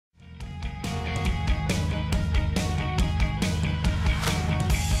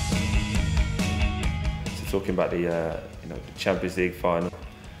talking about the the Champions League final.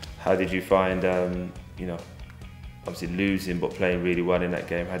 How did you find obviously losing but playing really well in that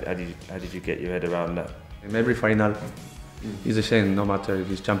game? How did you get your head around that? In every final is the same, no matter if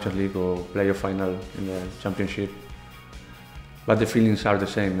it's Champions League or player final in the Championship. But the feelings are the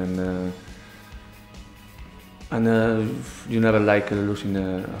same, and you never like losing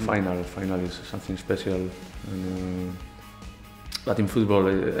a final. A final is something special. But in football,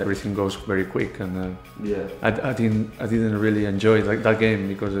 everything goes very quick, and I didn't really enjoy that game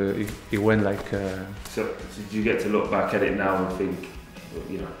because it went like. So do you get to look back at it now and think,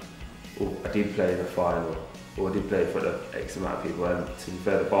 oh, I did play in the final, or I did play for the X amount of people, and to be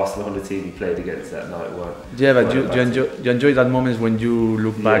fair, the Barcelona team you played against that night weren't. Yeah, but you enjoy that moments when you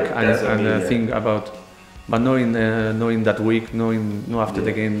look back and think about, but knowing that week, knowing after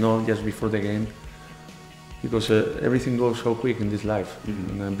the game, not just before the game. Because everything goes so quick in this life,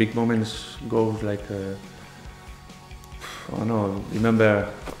 and big moments go like I don't know. Remember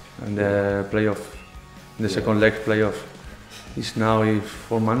in the playoff, in the second leg playoff, it's now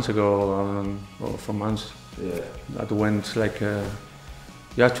 4 months ago or 4 months. Yeah. That went like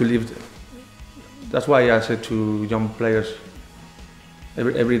you have to live. That's why I said to young players,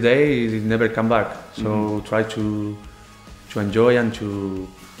 every day it never come back. So try to enjoy and to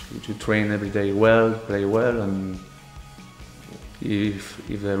train every day well, play well, and if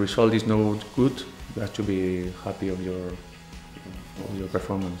the result is not good, you have to be happy of your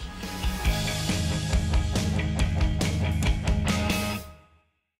performance.